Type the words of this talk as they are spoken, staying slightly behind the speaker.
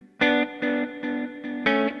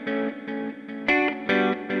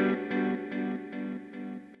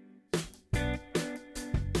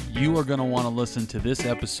You are going to want to listen to this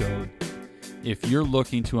episode if you're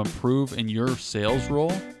looking to improve in your sales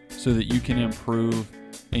role so that you can improve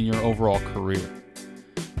in your overall career.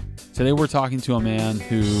 Today we're talking to a man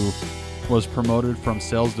who was promoted from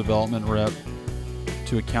sales development rep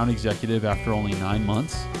to account executive after only 9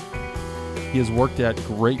 months. He has worked at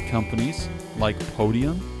great companies like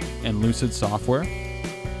Podium and Lucid Software.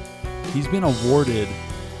 He's been awarded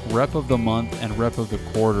Rep of the Month and Rep of the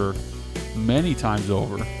Quarter many times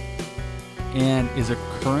over and is a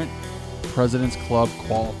current President's Club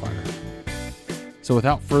qualifier. So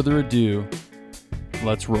without further ado,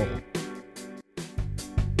 let's roll.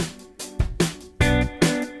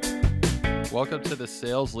 Welcome to the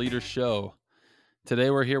Sales Leader Show. Today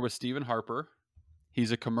we're here with Stephen Harper.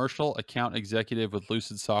 He's a commercial account executive with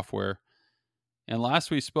Lucid Software. And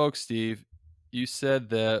last we spoke, Steve, you said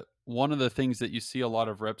that one of the things that you see a lot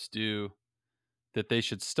of reps do that they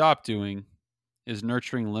should stop doing is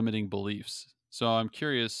nurturing limiting beliefs. So I'm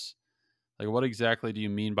curious, what exactly do you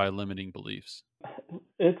mean by limiting beliefs?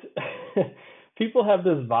 It's people have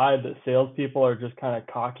this vibe that salespeople are just kind of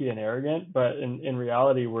cocky and arrogant, but in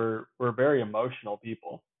reality, we're very emotional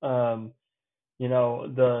people. Our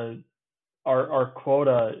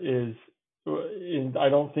quota is, I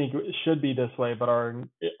don't think it should be this way, but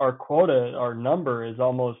our quota, our number is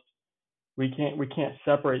almost, we can't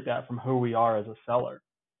separate that from who we are as a seller.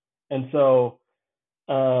 And so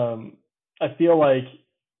I feel like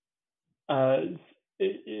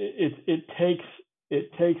it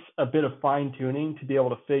takes a bit of fine tuning to be able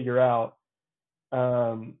to figure out,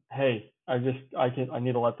 hey, I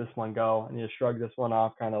need to let this one go. I need to shrug this one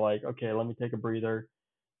off, kind of like, okay, let me take a breather.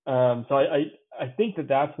 So I think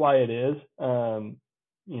that's why it is.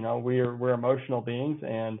 We're emotional beings,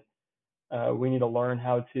 and we need to learn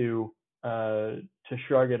how to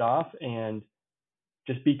shrug it off and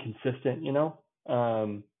just be consistent.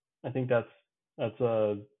 I think that's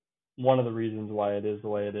one of the reasons why it is the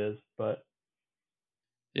way it is. But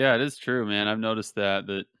yeah, it is true, man. I've noticed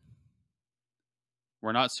that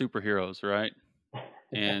we're not superheroes, right?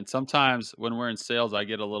 And sometimes when we're in sales, I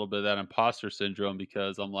get a little bit of that imposter syndrome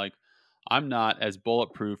because I'm like, I'm not as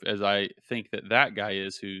bulletproof as I think that guy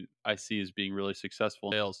is, who I see as being really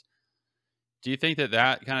successful in sales. Do you think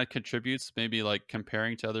that kind of contributes, maybe like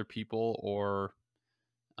comparing to other people or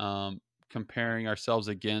comparing ourselves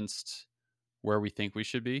against where we think we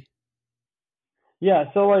should be? yeah,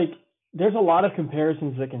 so there's a lot of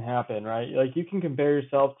comparisons that can happen, right? Like you can compare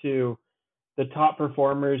yourself to the top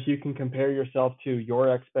performers, you can compare yourself to your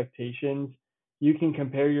expectations, you can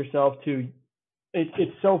compare yourself to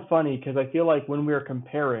it's so funny because I feel like when we're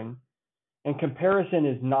comparing, and comparison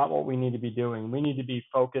is not what we need to be doing. We need to be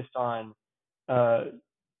focused on uh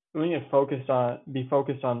be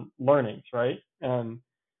focused on learnings, right?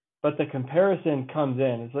 But the comparison comes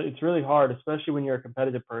in. It's really hard, especially when you're a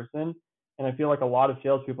competitive person. And I feel like a lot of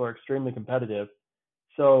salespeople are extremely competitive.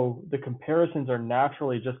 So the comparisons are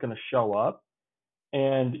naturally just going to show up,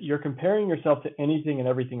 and you're comparing yourself to anything and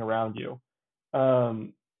everything around you.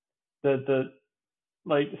 Um, the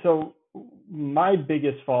so my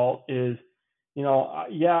biggest fault is,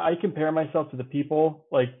 yeah, I compare myself to the people,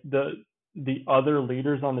 like the other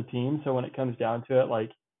leaders on the team. So when it comes down to it,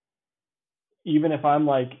 like even if I'm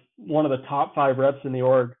like one of the top 5 reps in the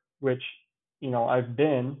org, which I've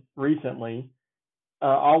been recently,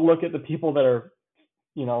 I'll look at the people that are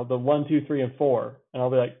the 1, 2, 3, and 4, and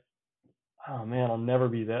I'll be like, oh man, I'll never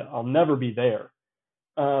be there. I'll never be there.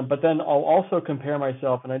 But then I'll also compare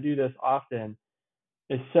myself, and I do this often,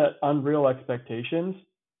 is set unreal expectations,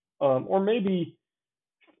 or maybe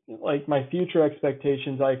like my future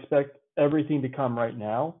expectations. I expect everything to come right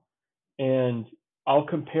now, and I'll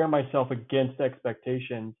compare myself against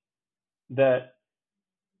expectations that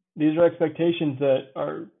these are expectations that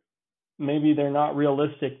are, maybe they're not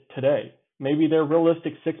realistic today. Maybe they're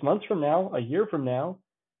realistic 6 months from now, a year from now,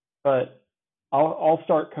 but I'll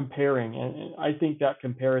start comparing, and I think that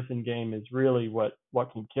comparison game is really what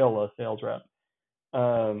can kill a sales rep.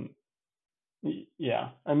 Um, yeah,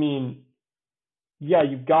 I mean, yeah,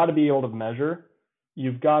 you've got to be able to measure.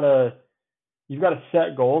 You've got to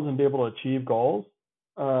set goals and be able to achieve goals.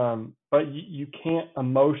 But you can't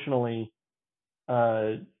emotionally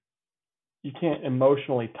uh,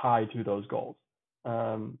 tie to those goals,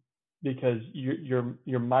 because your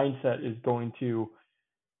mindset is going to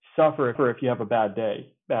suffer if you have a bad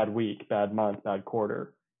day, bad week, bad month, bad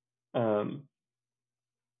quarter. Um,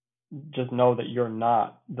 just know that you're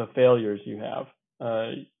not the failures you have.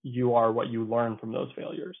 You are what you learn from those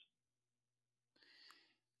failures.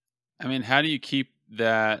 I mean, how do you keep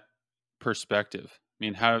that perspective? I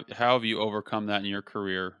mean, how have you overcome that in your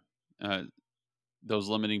career? those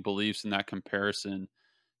limiting beliefs and that comparison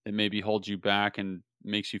that maybe holds you back and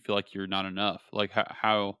makes you feel like you're not enough? Like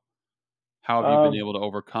how have you been Um, able to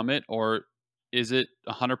overcome it, or is it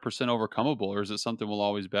 100% overcomeable, or is it something we'll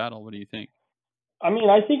always battle? What do you think? I mean,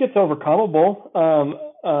 I think it's overcomeable.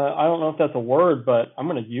 I don't know if that's a word, but I'm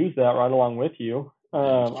going to use that right along with you.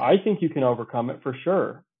 Yeah, I think you can overcome it for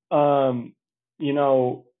sure. You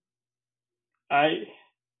know, I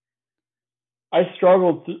I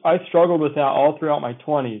struggled with that all throughout my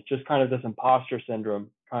 20s, just kind of this imposter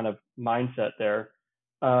syndrome kind of mindset there.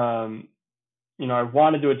 Um, I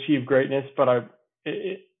wanted to achieve greatness, but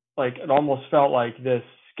it almost felt like this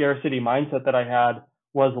scarcity mindset that I had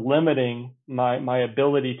was limiting my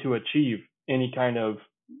ability to achieve any kind of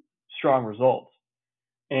strong results.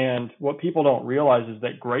 And what people don't realize is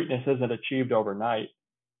that greatness isn't achieved overnight.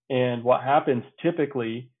 And what happens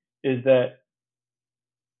typically is that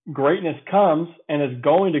greatness comes and is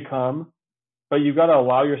going to come, but you've got to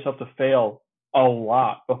allow yourself to fail a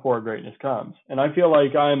lot before greatness comes. And I feel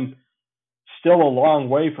like I'm still a long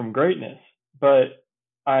way from greatness, but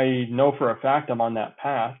I know for a fact I'm on that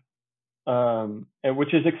path, and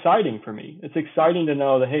which is exciting for me. It's exciting to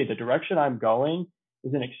know that, hey, the direction I'm going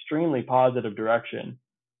is an extremely positive direction.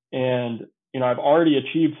 And, I've already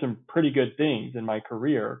achieved some pretty good things in my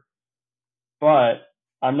career, but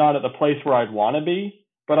I'm not at the place where I'd want to be.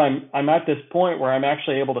 But I'm at this point where I'm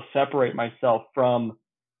actually able to separate myself from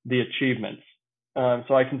the achievements.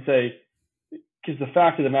 So I can say, because the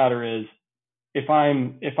fact of the matter is, if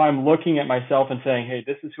I'm looking at myself and saying, hey,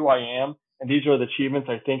 this is who I am, and these are the achievements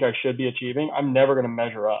I think I should be achieving, I'm never going to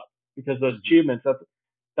measure up because those hmm achievements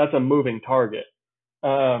that's a moving target.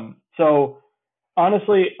 So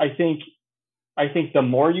honestly, I think the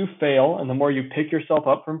more you fail and the more you pick yourself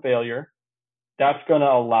up from failure, that's going to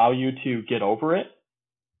allow you to get over it.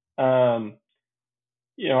 Um,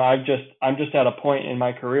 I'm just at a point in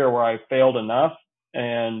my career where I've failed enough,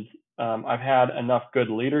 and I've had enough good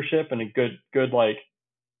leadership and a good like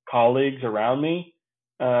colleagues around me,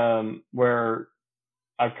 where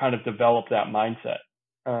I've kind of developed that mindset.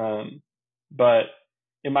 But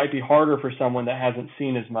it might be harder for someone that hasn't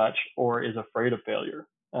seen as much or is afraid of failure.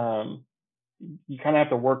 You kind of have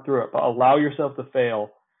to work through it, but allow yourself to fail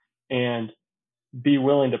and be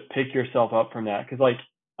willing to pick yourself up from that. Because, like,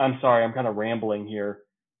 I'm sorry, I'm kind of rambling here,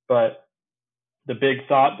 but the big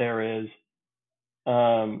thought there is,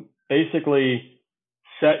 basically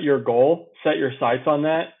set your goal, set your sights on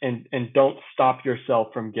that, and don't stop yourself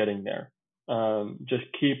from getting there. Just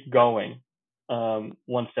keep going,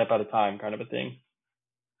 one step at a time, kind of a thing.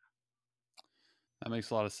 That makes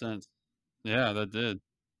a lot of sense. Yeah, that did.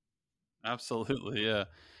 Absolutely, yeah.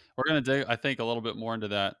 We're gonna dig, I think, a little bit more into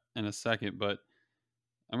that in a second, but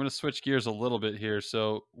I'm gonna switch gears a little bit here.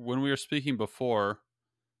 So when we were speaking before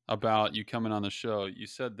about you coming on the show, you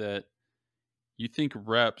said that you think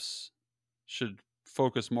reps should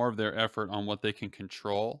focus more of their effort on what they can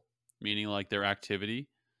control, meaning like their activity.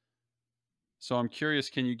 So I'm curious,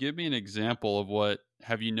 can you give me an example of what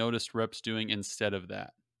have you noticed reps doing instead of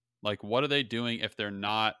that? Like what are they doing if they're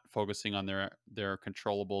not focusing on their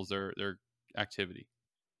controllables, their activity?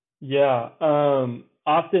 Yeah.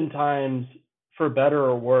 Oftentimes, for better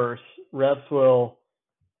or worse, reps will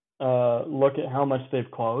look at how much they've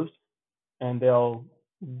closed, and they'll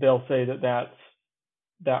say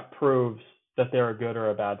that proves that they're a good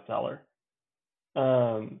or a bad seller.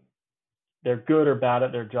 Um, they're good or bad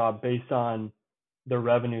at their job based on the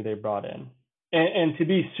revenue they brought in. And to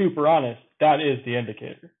be super honest, that is the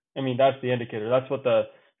indicator. I mean, that's the indicator. That's what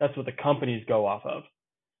the companies go off of.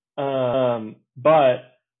 But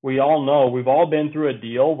we all know we've all been through a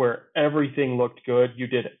deal where everything looked good. You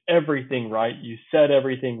did everything right. You said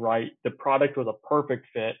everything right. The product was a perfect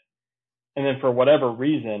fit. And then for whatever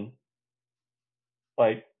reason,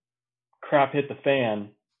 like crap hit the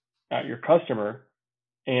fan at your customer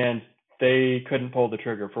and they couldn't pull the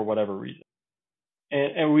trigger for whatever reason.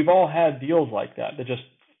 And we've all had deals like that just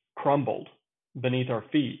crumbled beneath our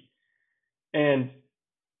feet. And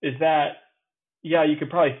is that, yeah, you could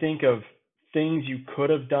probably think of things you could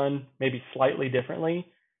have done maybe slightly differently,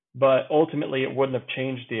 but ultimately it wouldn't have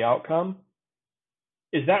changed the outcome.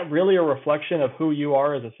 Is that really a reflection of who you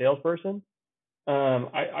are as a salesperson?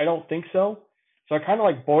 I don't think so. So I kind of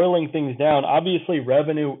like boiling things down. Obviously,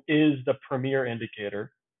 revenue is the premier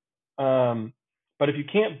indicator. Um, but if you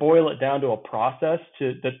can't boil it down to a process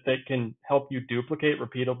that can help you duplicate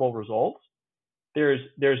repeatable results, there's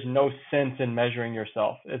no sense in measuring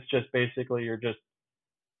yourself. It's just basically you're just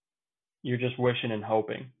wishing and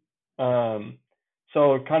hoping. Um,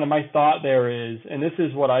 so kind of my thought there is, and this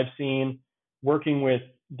is what I've seen working with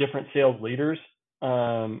different sales leaders,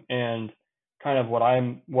 and kind of what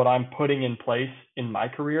I'm putting in place in my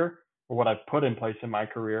career, or what I've put in place in my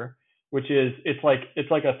career, which is it's like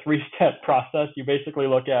a 3-step process. You basically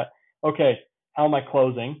look at, okay, how am I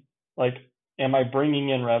closing? Like, am I bringing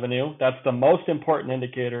in revenue? That's the most important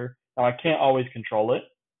indicator. Now, I can't always control it,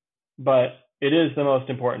 but it is the most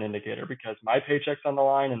important indicator because my paycheck's on the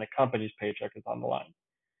line and the company's paycheck is on the line.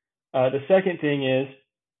 The second thing is,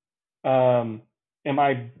 am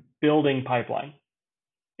I building pipeline?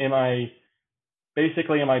 Am I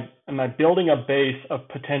am I building a base of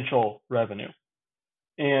potential revenue?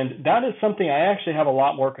 And that is something I actually have a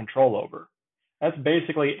lot more control over. That's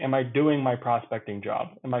basically, am I doing my prospecting job?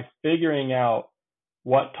 Am I figuring out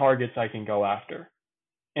what targets I can go after?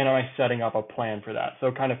 And am I setting up a plan for that?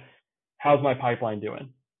 So kind of, how's my pipeline doing?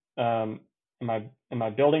 Am I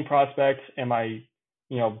building prospects? Am I,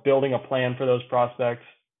 building a plan for those prospects?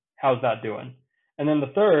 How's that doing? And then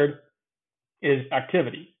the third is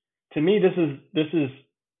activity. To me, it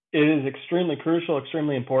is extremely crucial,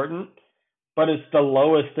 extremely important, but it's the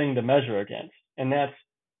lowest thing to measure against. And that's,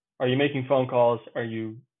 are you making phone calls? Are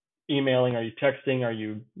you emailing? Are you texting? Are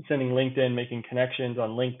you sending LinkedIn, making connections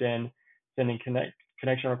on LinkedIn, sending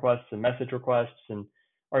connection requests and message requests? And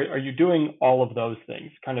are you doing all of those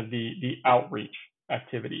things, kind of the outreach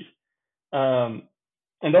activities?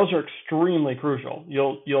 And those are extremely crucial.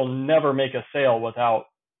 You'll never make a sale without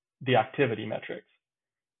the activity metrics,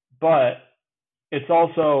 but it's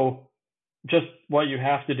also just what you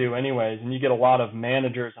have to do anyways. And you get a lot of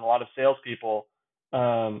managers and a lot of salespeople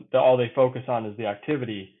that all they focus on is the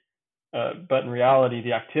activity. But in reality,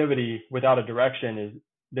 the activity without a direction is,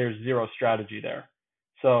 there's zero strategy there.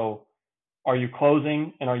 So are you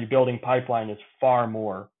closing and are you building pipeline is far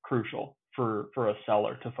more crucial for a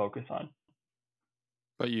seller to focus on.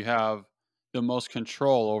 But you have the most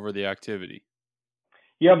control over the activity.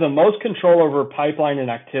 You have the most control over pipeline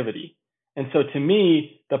and activity. And so to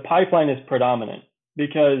me, the pipeline is predominant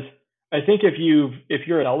because I think if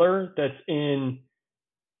you're a seller that's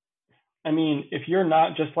if you're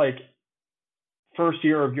not just like first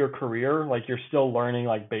year of your career, like you're still learning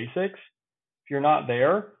like basics, if you're not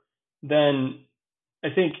there, then I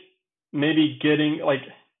think maybe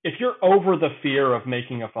if you're over the fear of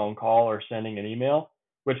making a phone call or sending an email,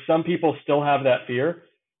 which some people still have that fear,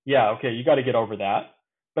 yeah, okay, you got to get over that.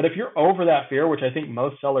 But if you're over that fear, which I think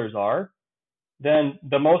most sellers are, then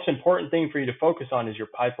the most important thing for you to focus on is your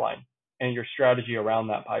pipeline and your strategy around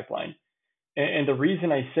that pipeline. And the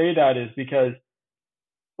reason I say that is because,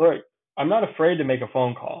 look, I'm not afraid to make a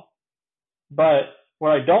phone call. But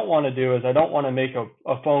what I don't want to do is I don't want to make a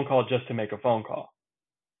phone call just to make a phone call.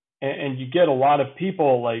 And you get a lot of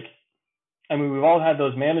people we've all had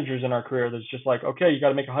those managers in our career that's just like, okay, you got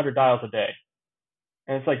to make 100 dials a day.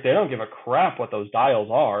 And it's like, they don't give a crap what those dials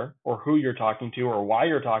are or who you're talking to or why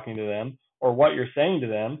you're talking to them or what you're saying to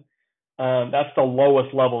them. That's the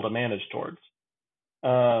lowest level to manage towards.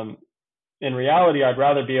 In reality, I'd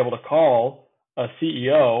rather be able to call a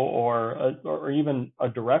CEO or even a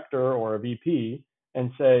director or a VP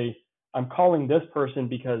and say, I'm calling this person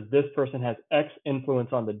because this person has X influence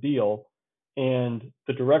on the deal, and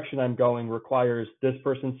the direction I'm going requires this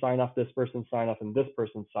person sign off, this person sign off, and this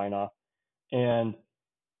person sign off. And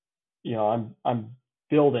I'm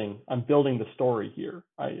building the story here.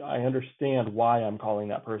 I understand why I'm calling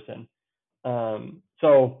that person.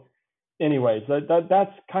 So anyways,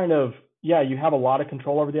 that's kind of, yeah, you have a lot of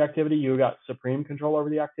control over the activity. You got supreme control over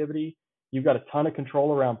the activity. You've got a ton of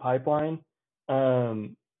control around pipeline.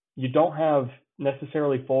 You don't have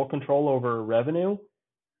necessarily full control over revenue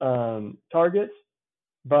targets,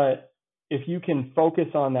 but if you can focus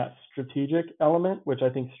on that strategic element, which I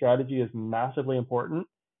think strategy is massively important,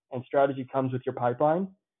 and strategy comes with your pipeline,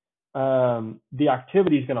 the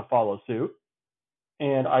activity is going to follow suit.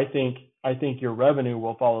 And I think your revenue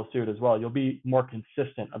will follow suit as well. You'll be more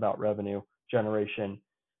consistent about revenue generation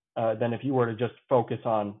than if you were to just focus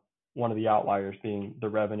on one of the outliers being the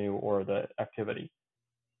revenue or the activity.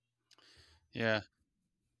 Yeah.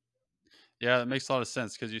 Yeah, that makes a lot of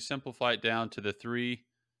sense because you simplify it down to the 3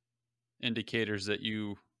 indicators that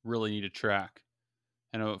you really need to track.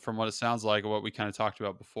 And from what it sounds like, what we kind of talked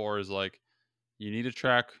about before is like, you need to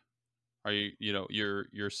track, are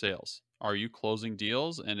your sales. Are you closing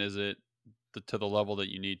deals, and is it to the level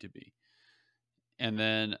that you need to be? And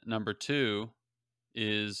then number 2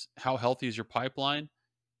 is, how healthy is your pipeline,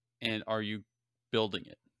 and are you building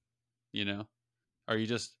it? Are you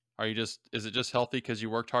just is it just healthy because you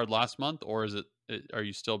worked hard last month, or are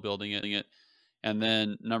you still building it? And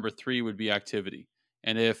then number 3 would be activity.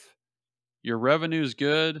 And if your revenue is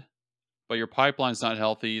good, but your pipeline's not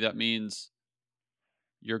healthy, that means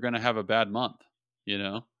you're going to have a bad month,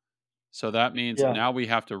 So that means Yeah. now we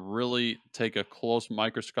have to really take a close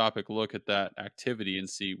microscopic look at that activity and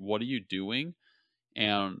see what are you doing,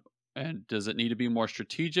 and does it need to be more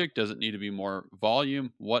strategic? Does it need to be more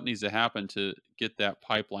volume? What needs to happen to get that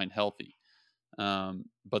pipeline healthy?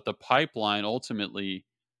 But the pipeline ultimately,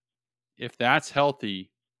 if that's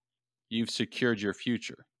healthy, you've secured your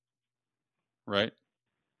future, right?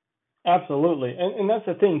 Absolutely. And that's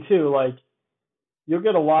the thing too, like you'll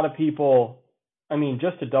get a lot of people, I mean,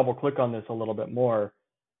 just to double click on this a little bit more,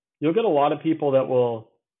 you'll get a lot of people that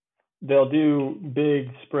they'll do big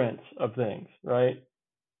sprints of things, right?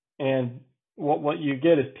 And what you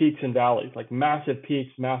get is peaks and valleys, like massive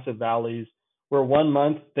peaks, massive valleys, where one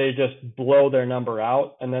month they just blow their number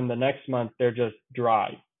out, and then the next month they're just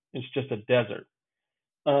dry. It's just a desert.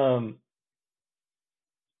 Um,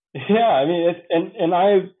 yeah, I mean,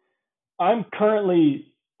 I'm currently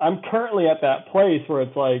at that place where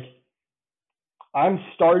it's like I'm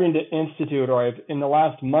starting to institute, or I've in the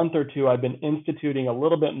last month or two, I've been instituting a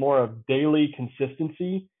little bit more of daily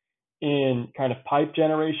consistency in kind of pipe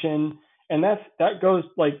generation, and that goes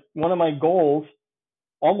like one of my goals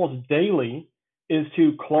almost daily is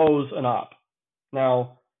to close an op.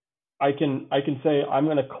 Now I can say I'm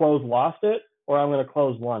going to close lost it or I'm going to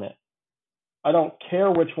close won it. I don't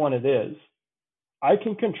care which one it is. I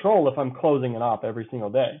can control if I'm closing an op every single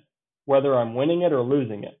day, whether I'm winning it or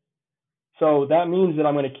losing it. So that means that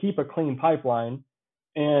I'm going to keep a clean pipeline.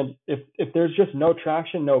 And if there's just no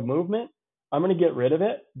traction, no movement, I'm going to get rid of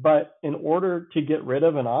it. But in order to get rid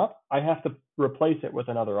of an op, I have to replace it with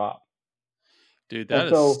another op. Dude, And that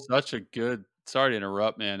is so, such a good. Sorry to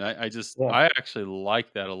interrupt, man. yeah, I actually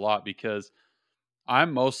like that a lot because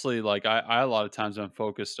I'm mostly like I a lot of times I'm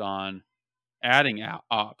focused on adding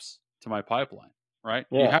ops to my pipeline, right?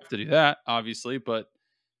 You yeah, have to do that, obviously, but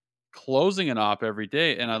closing an op every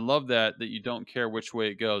day, and I love that you don't care which way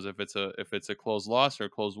it goes, if it's a closed loss or a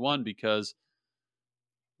closed one, because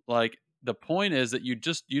like the point is that you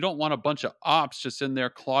don't want a bunch of ops just in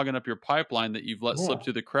there clogging up your pipeline that you've let slip yeah,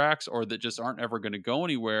 through the cracks or that just aren't ever going to go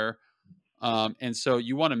anywhere. And so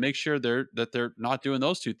you want to make sure they're not doing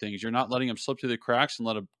those two things. You're not letting them slip through the cracks and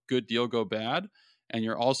let a good deal go bad, and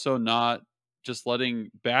you're also not just letting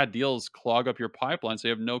bad deals clog up your pipeline, so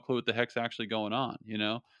you have no clue what the heck's actually going on.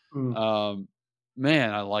 mm, Um,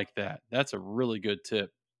 man, I like that. That's a really good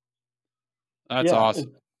tip. That's yeah.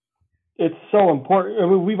 awesome. It's so important. I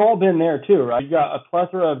mean, we've all been there too, right? You've got a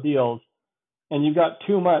plethora of deals and you've got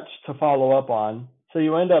too much to follow up on. So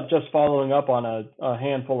you end up just following up on a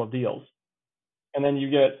handful of deals. And then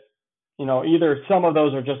you get, either some of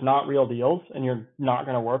those are just not real deals and you're not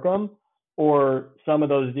going to work them, or some of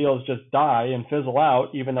those deals just die and fizzle out,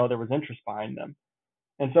 even though there was interest behind them.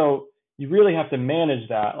 And so you really have to manage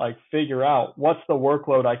that, like figure out what's the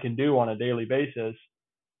workload I can do on a daily basis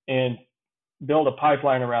and build a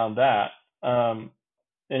pipeline around that.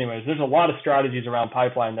 Anyways, there's a lot of strategies around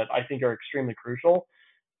pipeline that I think are extremely crucial,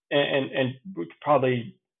 and we could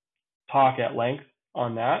probably talk at length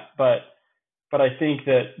on that. But I think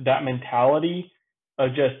that mentality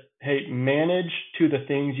of just, hey, manage to the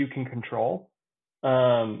things you can control,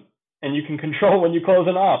 and you can control when you close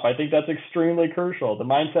an op. I think that's extremely crucial. The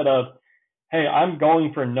mindset of, hey, I'm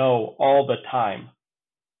going for no all the time,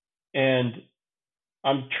 and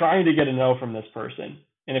I'm trying to get a no from this person.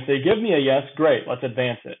 And if they give me a yes, great, let's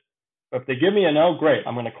advance it. But if they give me a no, great,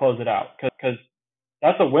 I'm going to close it out because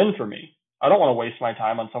that's a win for me. I don't want to waste my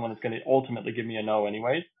time on someone that's going to ultimately give me a no,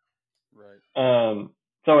 anyways. Right.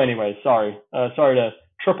 So, anyways, sorry to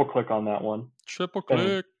triple click on that one. Triple Been,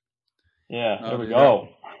 click. yeah, No, there we dude, that go.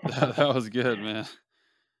 that was good, man.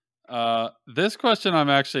 This question I'm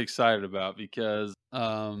actually excited about because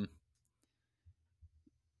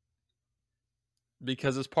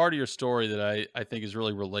it's part of your story that I think is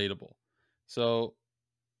really relatable. So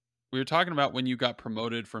we were talking about when you got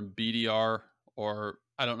promoted from BDR, or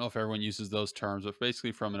I don't know if everyone uses those terms, but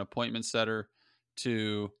basically from an appointment setter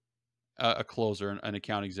to a closer, an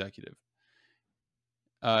account executive.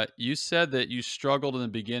 You said that you struggled in the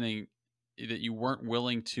beginning, that you weren't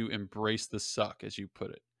willing to embrace the suck, as you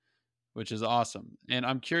put it, which is awesome. And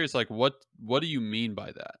I'm curious, like, what do you mean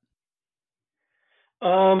by that?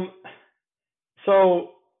 um,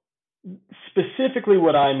 so specifically,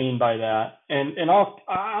 what I mean by that, and I'll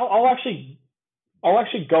actually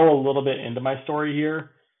go a little bit into my story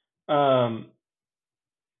here, um,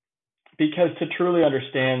 because to truly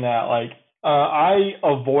understand that, like, I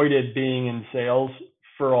avoided being in sales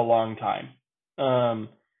for a long time. Um,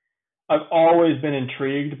 I've always been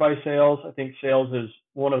intrigued by sales. I think sales is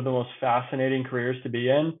one of the most fascinating careers to be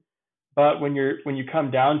in. But when you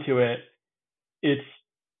come down to it, it's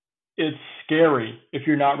it's scary if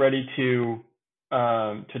you're not ready to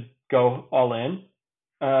go all in.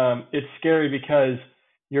 It's scary because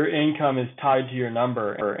your income is tied to your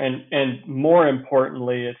number, and more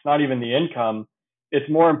importantly, it's not even the income. It's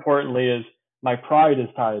more importantly is my pride is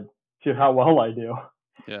tied to how well I do.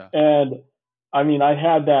 Yeah. And I mean, I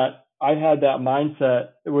had that mindset,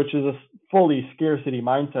 which is a fully scarcity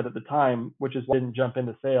mindset at the time, which is why I didn't jump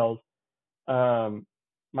into sales.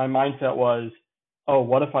 My mindset was, oh,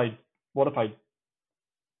 what if I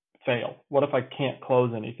fail? What if I can't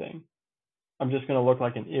close anything? I'm just going to look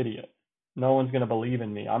like an idiot. No one's going to believe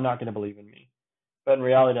in me. I'm not going to believe in me. But in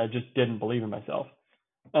reality, I just didn't believe in myself.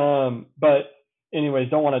 But anyways,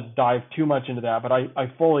 don't want to dive too much into that, but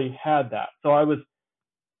I fully had that. So I was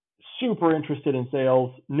super interested in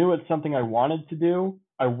sales, knew it's something I wanted to do.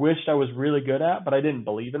 I wished I was really good at, but I didn't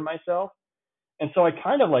believe in myself. And so I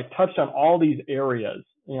kind of like touched on all these areas.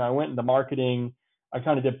 I went into marketing. I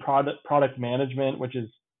kind of did product management, which is,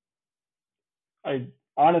 I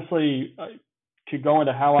honestly I could go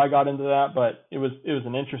into how I got into that, but it was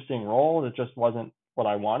an interesting role. It just wasn't what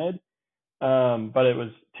I wanted. But it was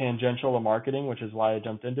tangential to marketing, which is why I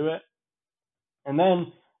jumped into it. And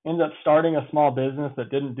then ended up starting a small business that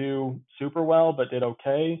didn't do super well, but did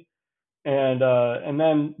okay. And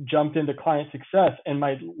then jumped into client success. And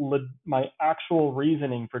my actual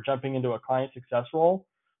reasoning for jumping into a client success role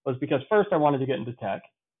was because first I wanted to get into tech.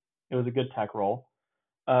 It was a good tech role.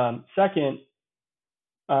 Second,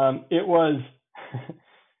 it was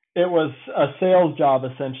it was a sales job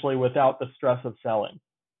essentially without the stress of selling.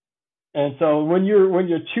 And so when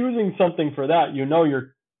you're choosing something for that,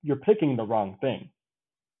 you're picking the wrong thing.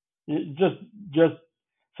 Just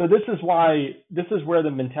so this is where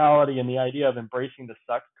the mentality and the idea of embracing the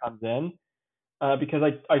suck comes in, because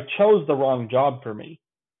I chose the wrong job for me.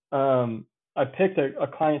 I picked a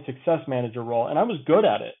client success manager role, and I was good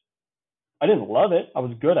at it. I didn't love it. I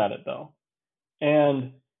was good at it though,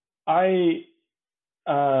 and I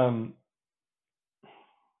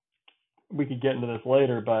we could get into this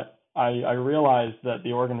later, but I realized that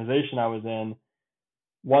the organization I was in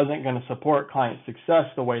wasn't going to support client success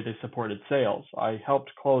the way they supported sales. I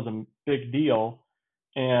helped close a big deal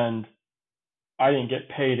and I didn't get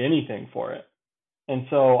paid anything for it. And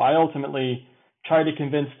so I ultimately tried to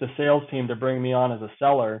convince the sales team to bring me on as a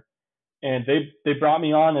seller, and they brought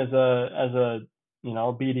me on as a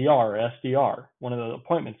BDR or SDR, one of the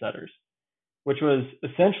appointment setters, which was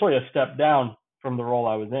essentially a step down from the role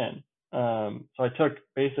I was in. So I took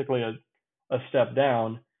basically a step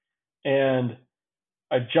down, and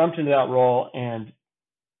I jumped into that role and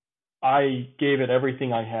I gave it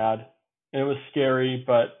everything I had. It was scary,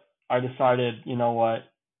 but I decided, you know what,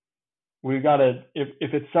 we gotta, if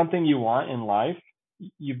it's something you want in life,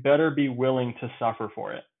 you better be willing to suffer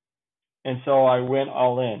for it. And so I went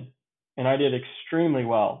all in, and I did extremely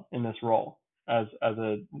well in this role as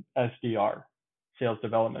a SDR, sales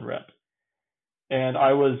development rep. And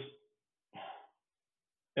I was,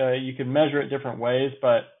 you could measure it different ways,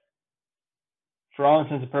 but for all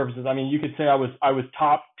intents and purposes, I mean, you could say I was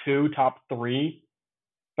top two, top three,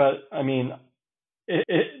 but I mean,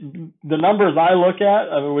 the numbers I look at,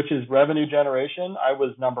 which is revenue generation, I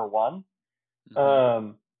was number one.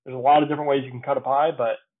 There's a lot of different ways you can cut a pie,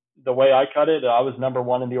 but the way I cut it, I was number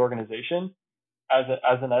one in the organization as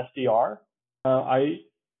an SDR.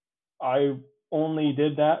 I only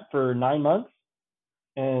did that for 9 months,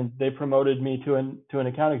 and they promoted me to an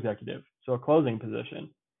account executive, so a closing position,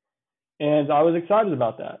 and I was excited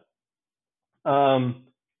about that.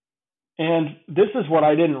 And this is what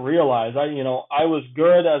I didn't realize. I was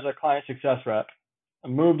good as a client success rep. I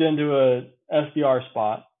moved into a SDR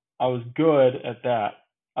spot. I was good at that.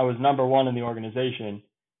 I was number one in the organization.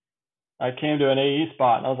 I came to an AE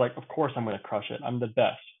spot, and I was like, of course I'm going to crush it. I'm the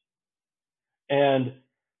best. And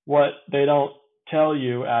what they don't tell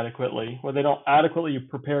you adequately, what they don't adequately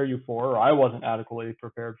prepare you for, or I wasn't adequately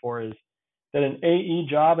prepared for, is that an AE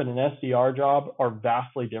job and an SDR job are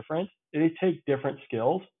vastly different. They take different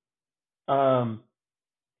skills. And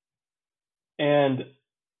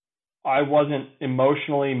I wasn't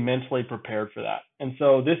emotionally, mentally prepared for that. And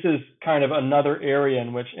so this is kind of another area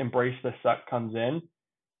in which embrace the suck comes in.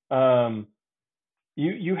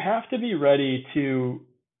 You have to be ready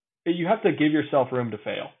you have to give yourself room to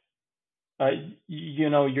fail.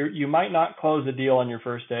 You might not close a deal on your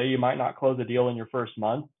first day. You might not close a deal in your first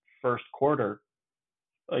month, first quarter.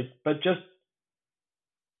 But just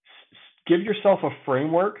give yourself a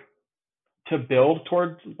framework to build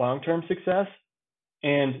towards long-term success,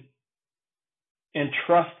 and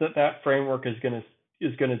trust that framework is going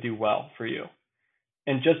to do well for you.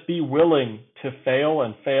 And just be willing to fail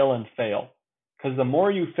and fail and fail, because the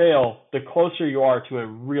more you fail, the closer you are to a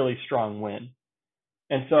really strong win.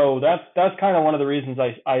 And so that's kind of one of the reasons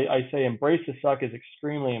I say embrace the suck is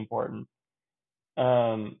extremely important.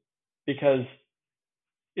 Because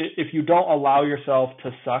if you don't allow yourself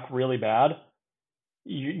to suck really bad,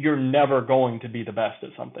 you're never going to be the best at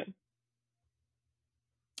something.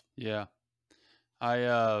 Yeah.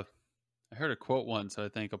 I heard a quote once that I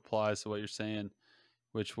think applies to what you're saying,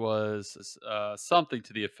 which was something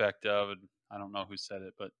to the effect of, and I don't know who said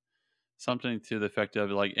it, but something to the effect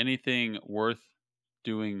of like anything worth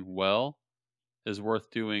doing well is worth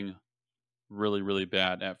doing really, really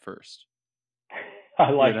bad at first. I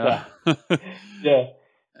like that. Yeah.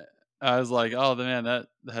 I was like, oh man,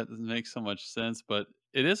 that makes so much sense. But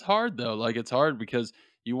it is hard though. Like it's hard because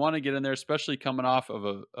you want to get in there, especially coming off of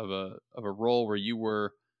a role where you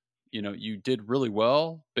were, you did really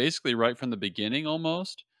well, basically right from the beginning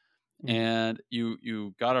almost. Mhm. And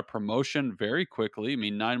you got a promotion very quickly. I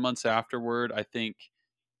mean, 9 months afterward, I think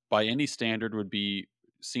by any standard would be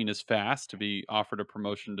seen as fast to be offered a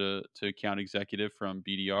promotion to account executive from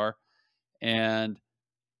BDR. And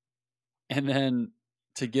then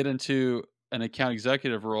to get into an account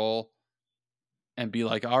executive role and be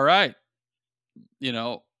like, all right, you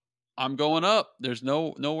know, I'm going up. There's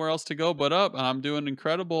nowhere else to go but up, and I'm doing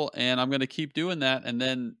incredible, and I'm going to keep doing that. And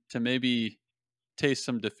then to maybe taste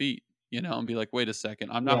some defeat, and be like, wait a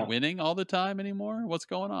second, I'm not Yeah. winning all the time anymore. What's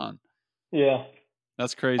going on? Yeah.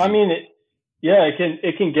 That's I crazy. mean, yeah,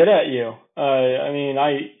 it can get at you. I mean,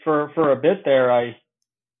 for a bit there, I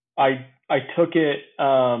took it.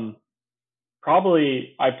 I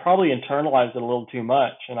probably internalized it a little too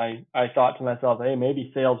much, and I thought to myself, hey,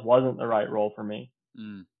 maybe sales wasn't the right role for me.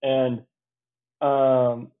 Mm. And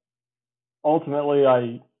um, ultimately,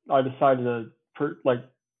 I decided to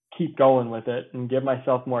keep going with it and give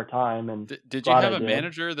myself more time, and Did you glad have I a did.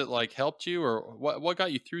 manager that like helped you, or what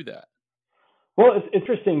got you through that? Well, it's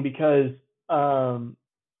interesting because um,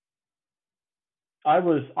 I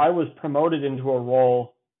was promoted into a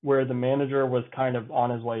role where the manager was kind of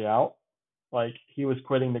on his way out. Like he was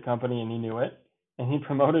quitting the company and he knew it. And he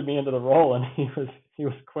promoted me into the role and he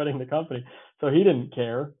was quitting the company. So he didn't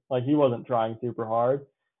care. Like he wasn't trying super hard.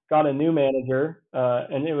 Got a new manager,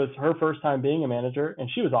 and it was her first time being a manager and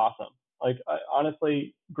she was awesome. Like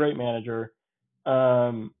honestly, great manager.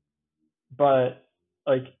 Um, but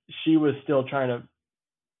like she was still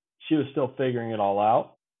figuring it all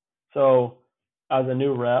out. So as a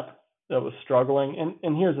new rep that was struggling,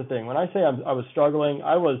 and here's the thing: when I say I was struggling,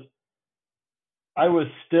 I was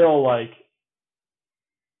still like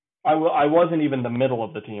I wasn't even the middle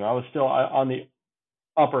of the team. I was still on the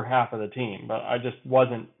upper half of the team, but I just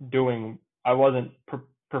wasn't doing. I wasn't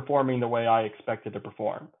performing the way I expected to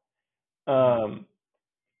perform. Um,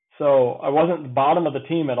 so I wasn't the bottom of the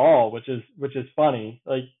team at all, which is funny.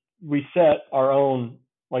 Like we set our own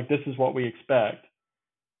like this is what we expect,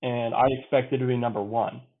 and I expected to be number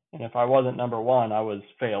one. And if I wasn't number one, I was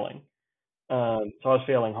failing. So I was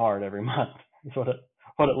failing hard every month. That's what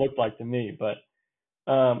it looked like to me. But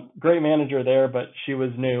great manager there, but she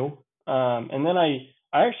was new. And then I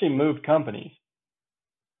actually moved companies.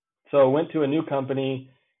 So I went to a new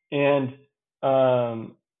company and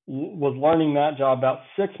was learning that job. About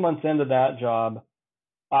 6 months into that job,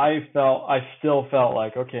 I still felt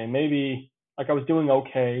like, okay, maybe like I was doing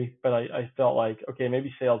okay, but I felt like, okay,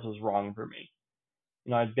 maybe sales was wrong for me.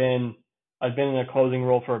 I'd been in a closing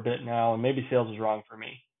role for a bit now, and maybe sales was wrong for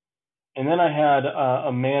me. And then I had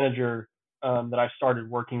a manager that I started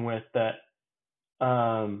working with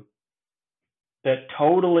um, that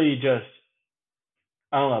totally just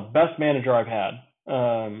I don't know, best manager I've had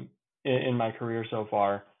in my career so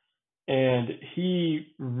far, and he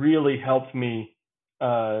really helped me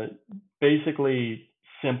uh, basically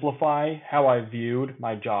simplify how I viewed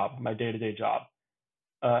my job, my day-to-day job.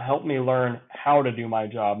 Helped me learn how to do my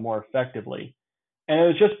job more effectively, and it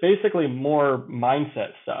was just basically more mindset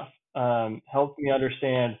stuff. Helped me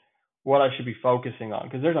understand what I should be focusing on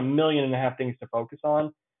because there's a million and a half things to focus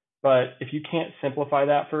on, but if you can't simplify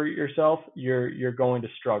that for yourself, you're going to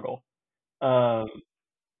struggle. Um,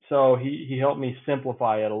 so he helped me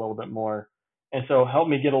simplify it a little bit more, and so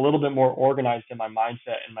helped me get a little bit more organized in my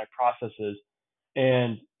mindset and my processes.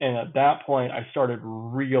 And at that point, I started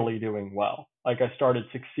really doing well. Like I started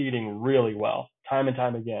succeeding really well, time and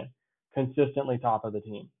time again, consistently top of the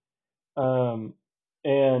team. Um,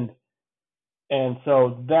 and and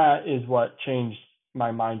so that is what changed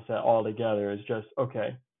my mindset altogether. Is just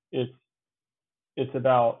okay. It's it's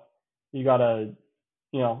about you gotta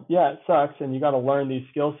yeah, it sucks, and you gotta learn these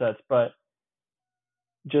skill sets, but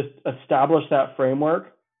just establish that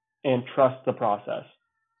framework and trust the process.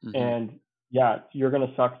 Hmm. And yeah, you're going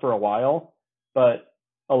to suck for a while, but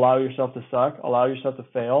allow yourself to suck, allow yourself to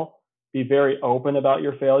fail, be very open about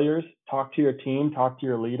your failures, talk to your team, talk to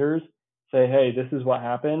your leaders, say, hey, this is what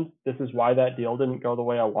happened. This is why that deal didn't go the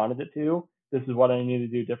way I wanted it to. This is what I need to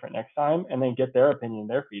do different next time, and then get their opinion,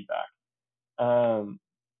 their feedback.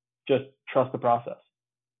 Just trust the process.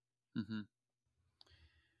 Mm-hmm.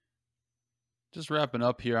 Just wrapping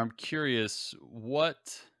up here, I'm curious,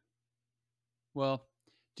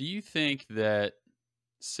 do you think that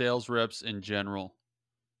sales reps in general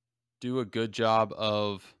do a good job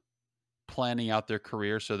of planning out their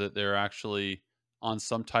career so that they're actually on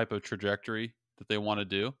some type of trajectory that they want to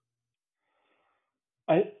do?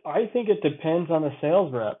 I think it depends on the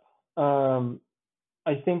sales rep.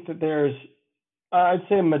 I think that I'd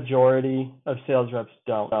say a majority of sales reps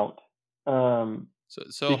don't. So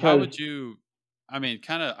how Because would you, I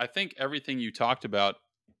think everything you talked about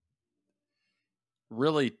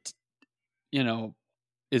really,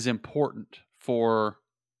 is important for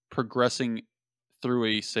progressing through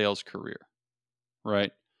a sales career,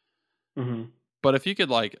 right? mhm. But if you could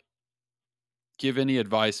like give any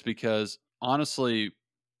advice, because honestly,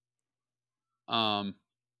 um,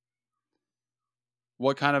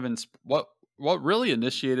 what kind of what really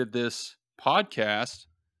initiated this podcast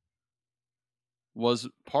was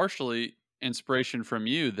partially inspiration from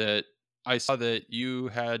you, that I saw that you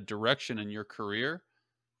had direction in your career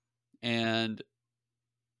and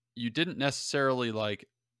you didn't necessarily like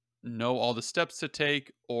know all the steps to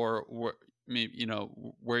take or maybe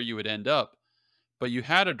where you would end up, but you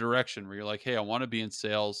had a direction where you're like, hey, I want to be in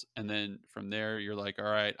sales, and then from there you're like, all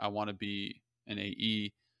right, I want to be an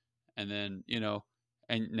AE, and then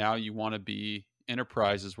and now you want to be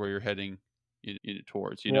enterprises where you're heading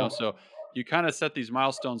towards, Yeah. so you kind of set these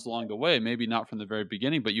milestones along the way, maybe not from the very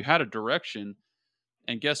beginning, but you had a direction.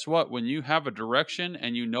 And guess what, when you have a direction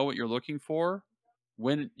and you know what you're looking for,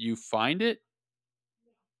 when you find it,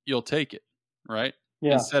 you'll take it, right?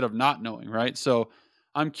 Yeah. Instead of not knowing, right? So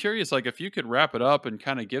I'm curious, like, if you could wrap it up and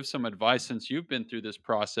kind of give some advice, since you've been through this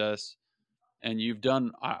process and you've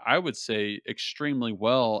done, I would say, extremely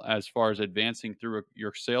well as far as advancing through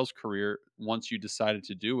your sales career once you decided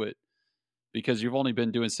to do it, because you've only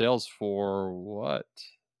been doing sales for what?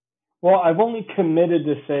 Well, I've only committed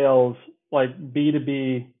to sales, like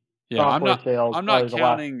B2B Yeah, software sales, I'm not probably the last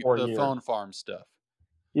counting 4 the years. phone farm stuff.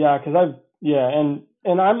 Yeah, because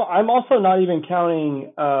and I'm also not even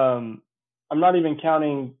counting I'm not even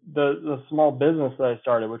counting the small business that I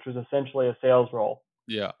started, which was essentially a sales role.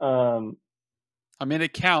 Yeah. Um, I mean,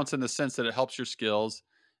 it counts in the sense that it helps your skills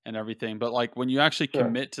and everything. But like when you actually sure.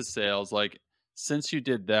 commit to sales, like since you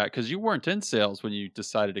did that, because you weren't in sales when you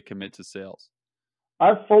decided to commit to sales.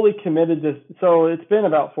 I've fully committed to, so it's been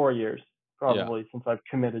about 4 years Yeah. probably since I've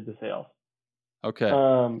committed to sales. Okay.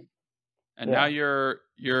 Um, And now yeah,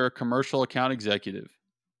 you're a commercial account executive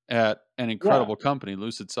at an yeah, incredible company,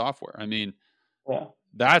 Lucid Software. I mean, yeah.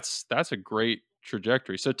 that's a great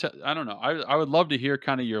trajectory. So I don't know. I would love to hear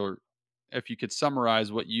kind of if you could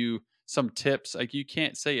summarize some tips. Like, you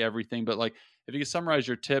can't say everything, but like if you could summarize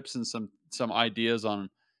your tips and some ideas on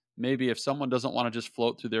maybe if someone doesn't want to just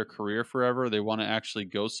float through their career forever, they want to actually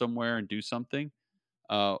go somewhere and do something.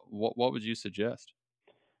 What would you suggest?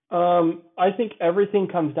 I think everything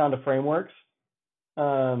comes down to frameworks.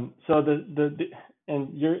 So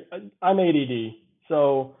and I'm ADD,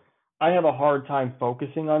 so I have a hard time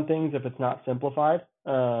focusing on things if it's not simplified.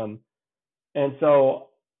 And so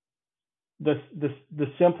the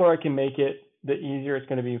simpler I can make it, the easier it's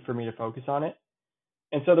going to be for me to focus on it.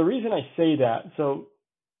 And so the reason I say that, so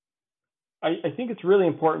I think it's really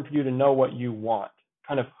important for you to know what you want,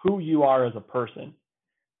 kind of who you are as a person.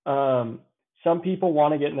 Um, some people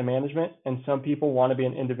want to get into management, and some people want to be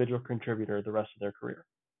an individual contributor the rest of their career.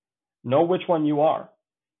 Know which one you are.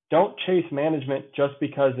 Don't chase management just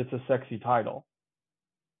because it's a sexy title.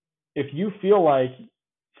 If you feel like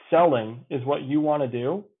selling is what you want to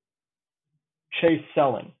do, chase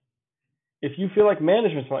selling. If you feel like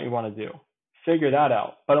management's what you want to do, figure that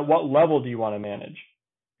out. But at what level do you want to manage?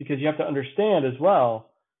 Because you have to understand as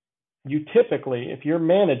well, you typically, if you're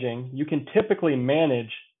managing, you can typically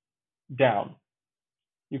manage down.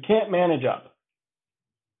 You can't manage up.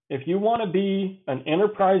 If you want to be an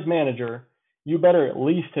enterprise manager, you better at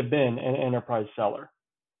least have been an enterprise seller.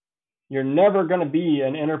 You're never going to be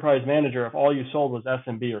an enterprise manager if all you sold was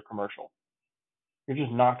SMB or commercial. You're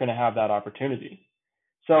just not going to have that opportunity.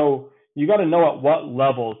 So you got to know at what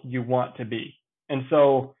level you want to be. And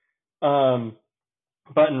so,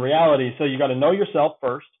 but in reality, so you got to know yourself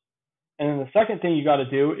first. And then the second thing you got to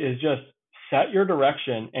do is just set your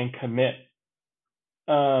direction and commit,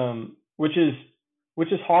 which is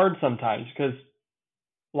which is hard sometimes because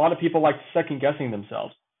a lot of people like second guessing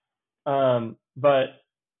themselves. But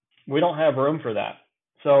we don't have room for that.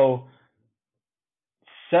 So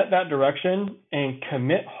set that direction and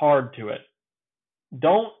commit hard to it.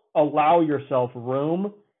 Don't allow yourself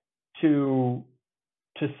room to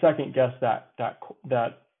second guess that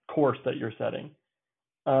course that you're setting.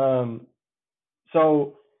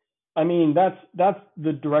 So I mean that's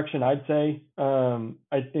the direction I'd say.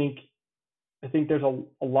 I think there's a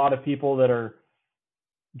lot of people that are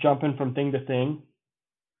jumping from thing to thing.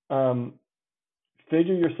 Um,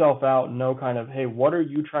 Figure yourself out and know kind of, hey, what are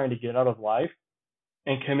you trying to get out of life,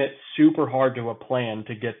 and commit super hard to a plan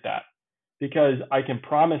to get that. Because I can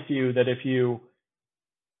promise you that if you,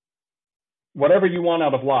 whatever you want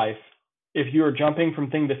out of life, if you're jumping from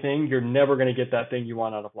thing to thing, you're never going to get that thing you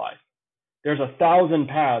want out of life. There's 1,000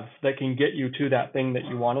 paths that can get you to that thing that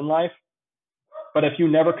you want in life. But if you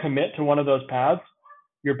never commit to one of those paths,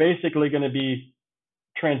 you're basically going to be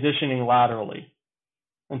transitioning laterally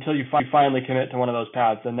until you finally commit to one of those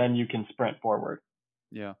paths, and then you can sprint forward.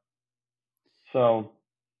 Yeah. So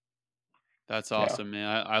that's awesome,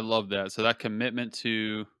 man. I love that. So that commitment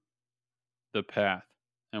to the path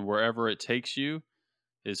and wherever it takes you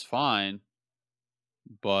is fine,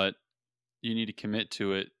 but you need to commit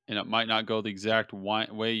to it, and it might not go the exact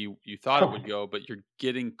way you thought it would go, but you're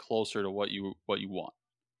getting closer to what you want,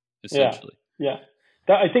 essentially. Yeah.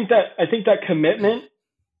 I think that commitment,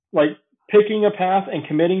 like picking a path and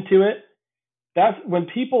committing to it, that's when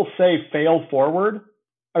people say fail forward,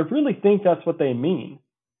 I really think that's what they mean.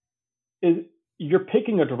 Is you're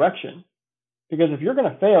picking a direction. Because if you're going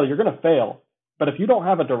to fail, you're going to fail. But if you don't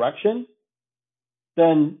have a direction,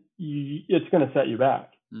 then it's going to set you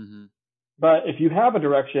back. Mm-hmm. But if you have a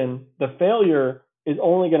direction, the failure is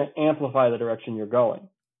only going to amplify the direction you're going.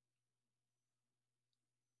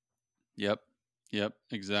 Yep,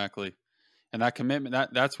 exactly. And that commitment,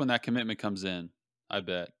 that's when that commitment comes in, I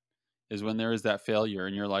bet, is when there is that failure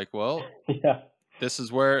and you're like, well, yeah, this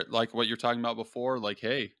is where, like what you're talking about before, like,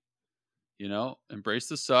 hey, embrace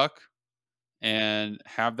the suck and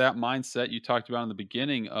have that mindset you talked about in the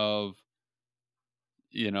beginning of,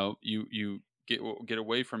 you get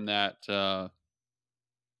away from that,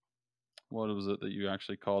 what was it that you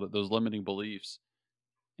actually called it? Those limiting beliefs.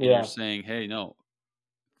 And you're saying, hey, no,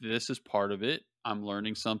 this is part of it. I'm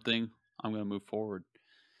learning something. I'm going to move forward.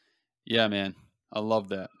 Yeah, man. I love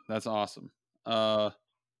that. That's awesome. Well,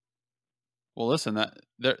 listen,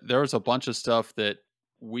 there was a bunch of stuff that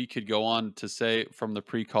we could go on to say from the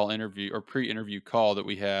pre-call interview or pre-interview call that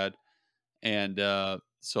we had. And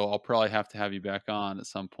so I'll probably have to have you back on at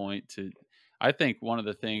some point I think one of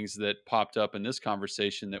the things that popped up in this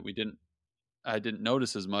conversation that I didn't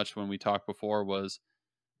notice as much when we talked before was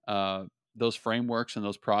those frameworks and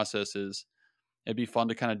those processes. It'd be fun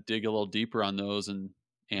to kind of dig a little deeper on those and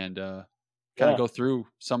kind of go through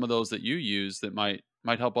some of those that you use that might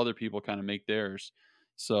help other people kind of make theirs.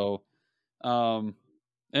 So,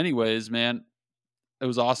 anyways, man, it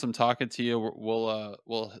was awesome talking to you.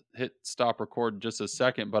 We'll hit stop record in just a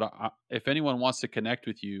second, but if anyone wants to connect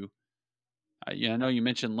with you, I know you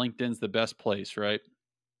mentioned LinkedIn's the best place, right?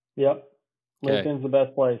 Yep. LinkedIn's the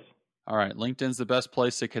best place. All right. LinkedIn's the best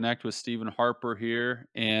place to connect with Stephen Harper here.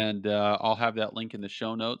 And I'll have that link in the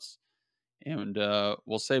show notes. And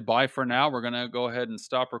we'll say bye for now. We're going to go ahead and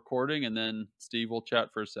stop recording. And then Steve will chat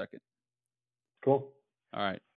for a second. Cool. All right.